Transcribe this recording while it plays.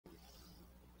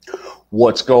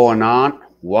What's going on?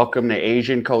 Welcome to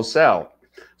Asian Cosell.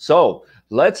 So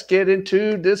let's get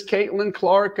into this Caitlin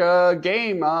Clark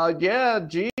game.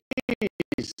 Geez.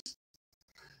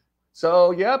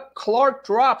 So, yep, Clark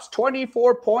drops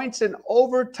 24 points in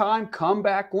overtime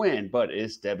comeback win, but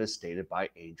is devastated by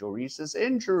Angel Reese's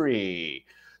injury.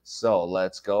 So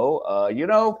let's go.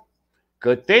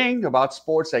 Good thing about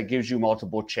sports that gives you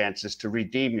multiple chances to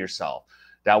redeem yourself.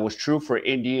 That was true for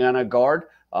Indiana guard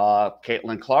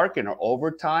Caitlin Clark in her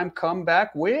overtime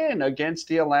comeback win against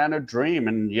the Atlanta Dream.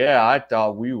 And yeah, I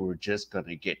thought we were just going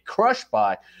to get crushed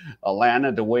by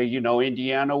Atlanta the way,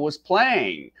 Indiana was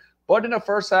playing. But in the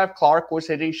first half, Clark was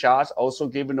hitting shots, also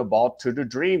giving the ball to the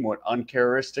Dream with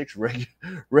uncharacteristic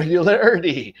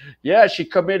regularity. Yeah, she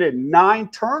committed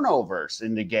 9 turnovers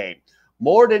in the game,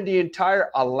 more than the entire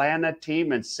Atlanta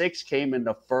team, and 6 came in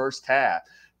the first half.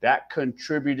 That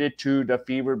contributed to the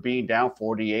Fever being down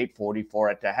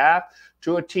 48-44 at the half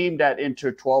to a team that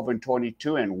entered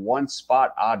 12-22 and 1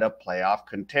 spot out of playoff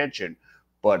contention.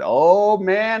 But oh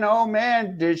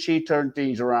man, did she turn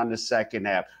things around the second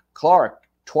half. Clark,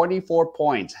 24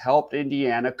 points, helped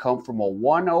Indiana come from a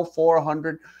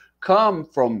 104-100 come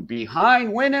from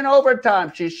behind, win in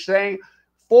overtime. She's saying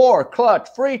 4 clutch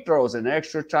free throws in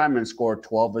extra time and scored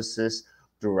 12 assists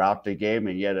throughout the game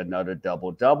and yet another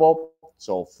double-double.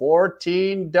 So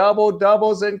 14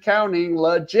 double-doubles and counting,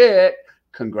 legit.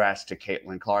 Congrats to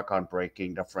Caitlin Clark on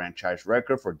breaking the franchise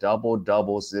record for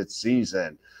double-doubles this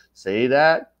season. See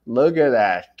that? Look at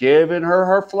that. Giving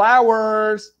her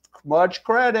flowers. Much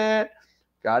credit.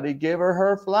 Got to give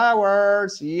her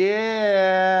flowers.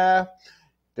 Yeah.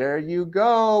 There you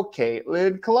go,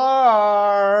 Caitlin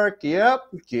Clark. Yep,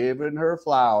 giving her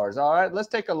flowers. All right, let's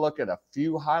take a look at a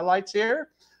few highlights here.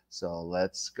 So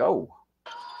let's go.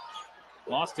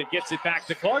 Boston gets it back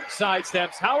to Clark.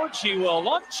 Sidesteps Howard. She will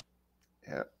launch.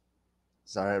 Yep.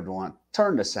 Sorry, everyone.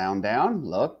 Turn the sound down.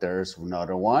 Look, there's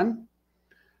another one.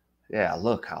 Yeah,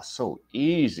 look how so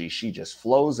easy. She just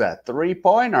flows that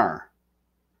three-pointer.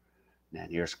 And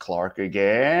here's Clark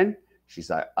again. She's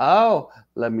like, oh,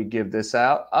 let me give this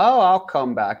out. Oh, I'll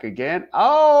come back again.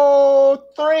 Oh,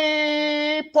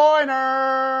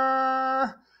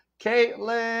 three-pointer.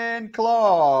 Caitlin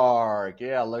Clark.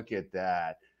 Yeah, look at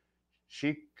that.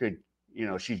 She could,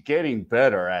 she's getting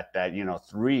better at that,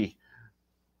 3.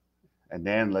 And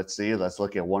then let's see. Let's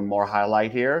look at one more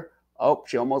highlight here. Oh,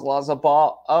 she almost lost the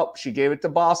ball. Oh, she gave it to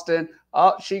Boston.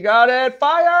 Oh, she got it.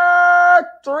 Fire!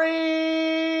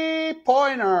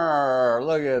 Three-pointer.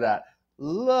 Look at that.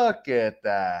 Look at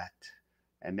that.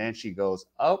 And then she goes,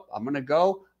 oh, I'm going to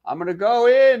go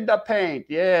in the paint.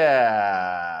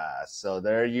 Yeah. So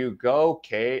there you go,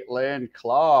 Caitlin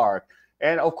Clark.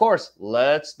 And, of course,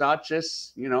 let's not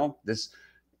just, this,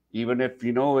 even if,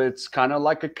 it's kind of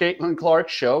like a Caitlin Clark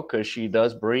show because she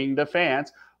does bring the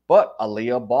fans. But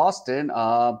Aaliyah Boston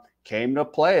came to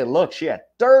play. Look, she had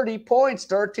 30 points,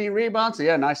 13 rebounds.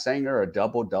 Yeah, and I sang her a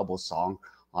double-double song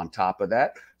on top of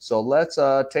that. So let's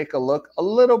take a look a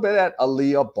little bit at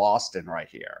Aaliyah Boston right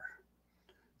here.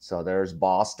 So there's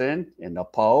Boston in the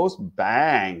post.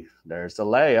 Bang. There's the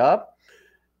layup.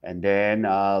 And then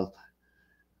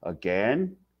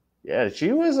again, yeah,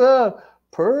 she was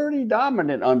pretty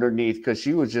dominant underneath because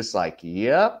she was just like,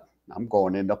 yep, I'm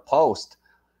going in the post.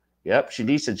 Yep, she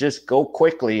needs to just go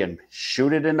quickly and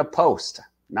shoot it in the post,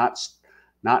 not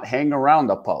hang around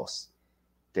the post.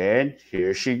 Then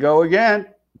here she go again.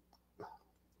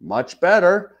 Much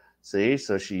better. See,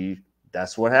 so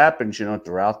that's what happens,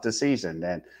 throughout the season.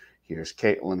 Then here's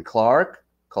Caitlin Clark.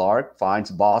 Clark finds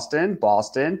Boston.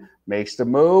 Boston makes the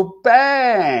move.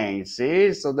 Bang!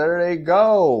 See, so there they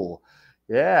go.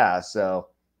 Yeah, so,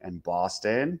 and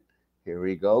Boston, here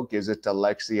we go, gives it to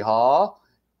Lexi Hall.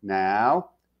 Now,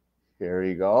 here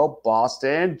we go.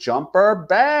 Boston, jumper,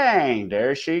 bang.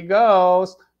 There she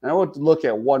goes. Now we'll look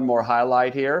at one more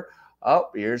highlight here. Oh,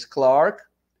 here's Clark.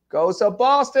 Goes to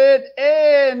Boston,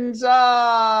 inside.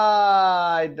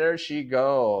 There she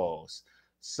goes.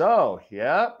 So,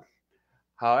 yep.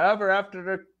 However, after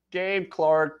the game,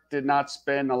 Clark did not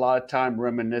spend a lot of time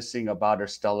reminiscing about her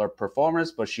stellar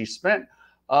performance, but she spent,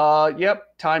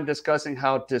 time discussing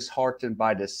how disheartened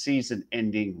by the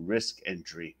season-ending wrist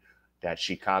injury that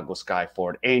Chicago Sky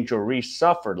forward Angel Reese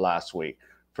suffered last week.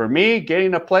 For me,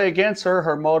 getting to play against her,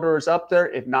 her motor is up there,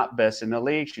 if not best in the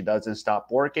league. She doesn't stop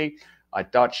working. I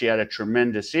thought she had a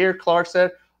tremendous year, Clark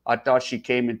said. I thought she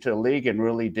came into the league and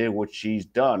really did what she's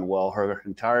done, well, her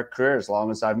entire career, as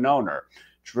long as I've known her.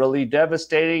 It's really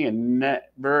devastating and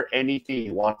never anything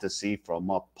you want to see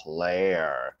from a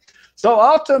player. So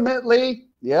ultimately,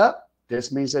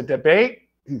 this means a debate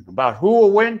about who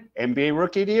will win NBA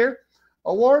Rookie of the Year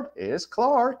award is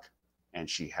Clark. and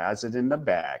she has it in the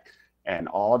bag. And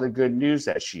all the good news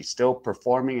that she's still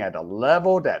performing at a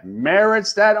level that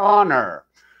merits that honor.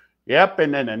 Yep,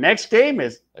 and then the next game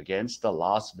is against the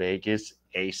Las Vegas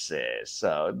Aces.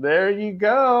 So there you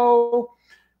go.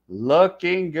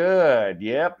 Looking good.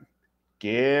 Yep.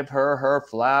 Give her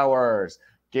flowers.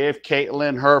 Give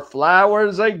Caitlin her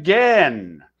flowers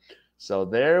again. So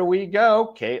there we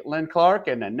go. Caitlin Clark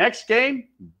in the next game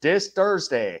this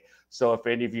Thursday. So if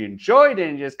any of you enjoyed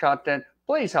any of this content,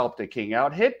 please help the king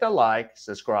out. Hit the like,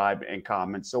 subscribe, and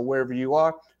comment. So wherever you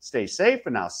are, stay safe,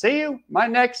 and I'll see you in my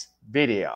next video.